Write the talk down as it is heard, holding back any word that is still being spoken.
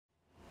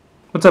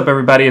What's up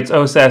everybody, it's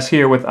OSAS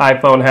here with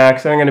iPhone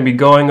Hacks, and I'm going to be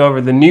going over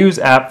the News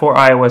app for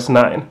iOS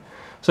 9.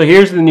 So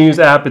here's the News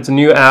app. It's a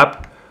new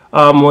app.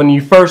 When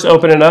you first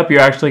open it up,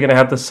 you're actually going to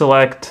have to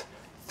select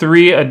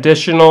 3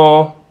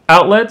 additional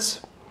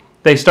outlets.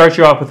 They start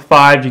you off with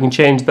 5. You can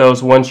change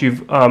those once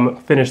you've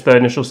finished the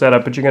initial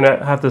setup, but you're going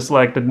to have to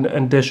select an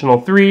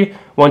additional 3.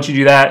 Once you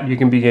do that, you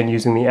can begin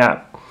using the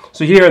app.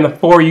 So here in the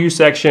For You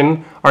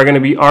section are going to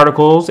be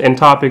articles and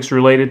topics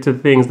related to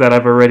things that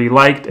I've already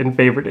liked and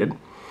favorited.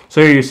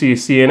 So here you see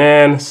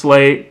CNN,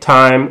 Slate,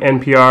 Time,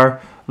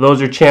 NPR.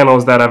 Those are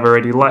channels that I've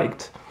already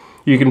liked.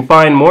 You can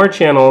find more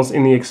channels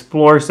in the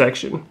Explore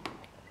section.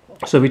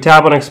 So if you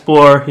tap on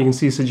Explore, you can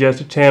see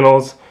suggested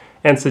channels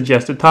and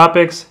suggested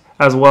topics,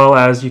 as well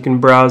as you can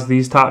browse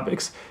these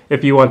topics.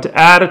 If you want to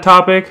add a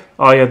topic,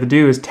 all you have to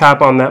do is tap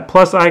on that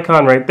plus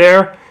icon right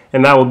there,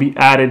 and that will be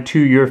added to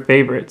your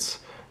favorites.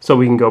 So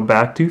we can go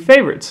back to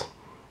favorites.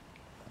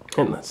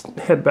 And let's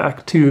head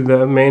back to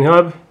the main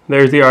hub.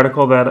 There's the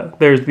article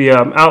there's the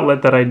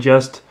outlet that I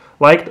just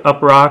liked,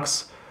 Up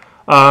Rocks.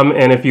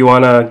 And if you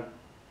want to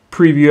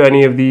preview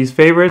any of these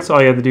favorites, all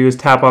you have to do is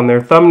tap on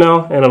their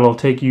thumbnail and it'll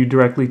take you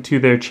directly to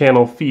their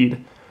channel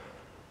feed.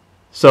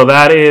 So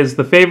that is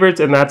the favorites,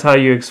 and that's how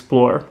you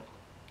explore.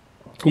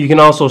 You can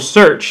also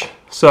search.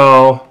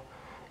 So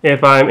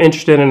if I'm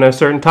interested in a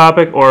certain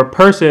topic or a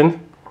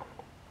person,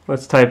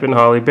 let's type in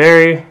Holly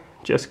Berry,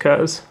 just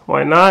cause,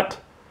 why not?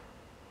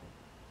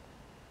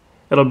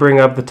 It'll bring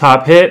up the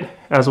top hit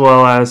as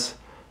well as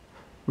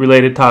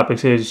related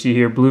topics. As you see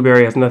here,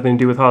 Blueberry has nothing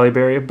to do with Holly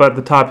Berry, but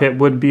the top hit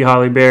would be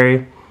Holly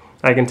Berry.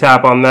 I can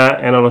tap on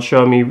that and it'll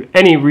show me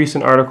any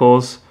recent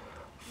articles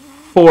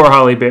for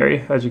Holly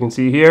Berry, as you can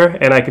see here,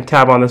 and I can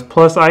tap on this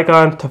plus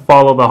icon to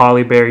follow the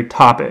Holly Berry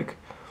topic.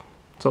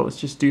 So let's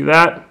just do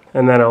that,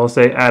 and then it will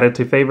say added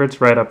to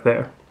favorites right up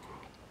there.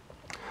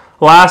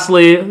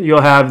 Lastly,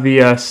 you'll have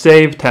the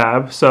Save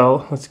tab.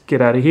 So let's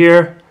get out of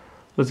here.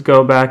 Let's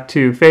go back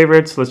to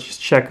favorites. Let's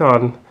just check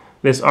on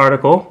this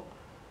article.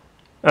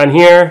 And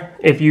here,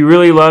 if you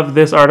really love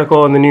this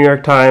article in the New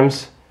York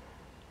Times,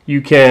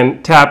 you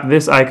can tap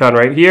this icon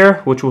right here,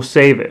 which will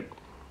save it.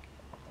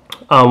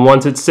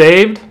 Once it's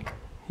saved,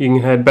 you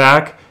can head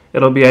back.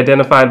 It'll be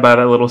identified by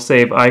that little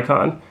save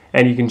icon,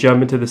 and you can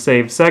jump into the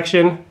Save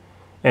section,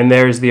 and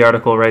there's the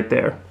article right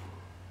there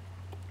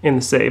in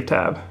the Save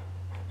tab.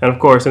 And of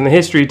course, in the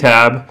History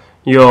tab,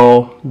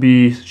 you'll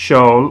be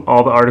shown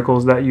all the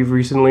articles that you've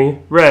recently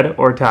read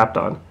or tapped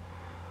on.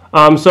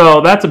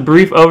 So that's a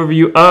brief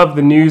overview of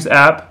the News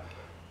app.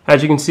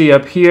 As you can see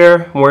up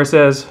here where it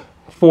says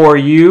For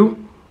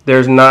You,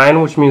 there's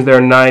 9, which means there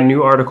are 9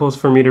 new articles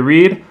for me to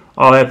read.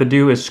 All I have to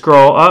do is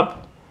scroll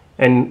up,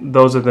 and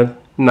those are the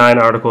 9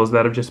 articles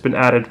that have just been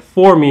added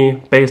for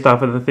me based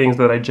off of the things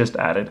that I just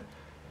added.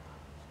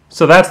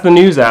 So that's the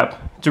News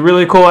app. It's a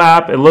really cool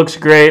app. It looks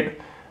great.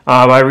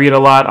 I read a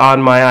lot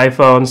on my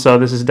iPhone, so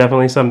this is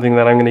definitely something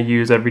that I'm going to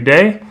use every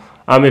day.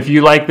 If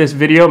you like this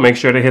video, make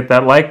sure to hit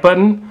that like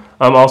button.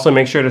 Also,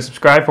 make sure to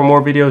subscribe for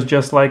more videos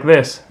just like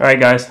this. Alright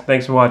guys,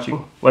 thanks for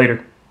watching.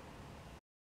 Later.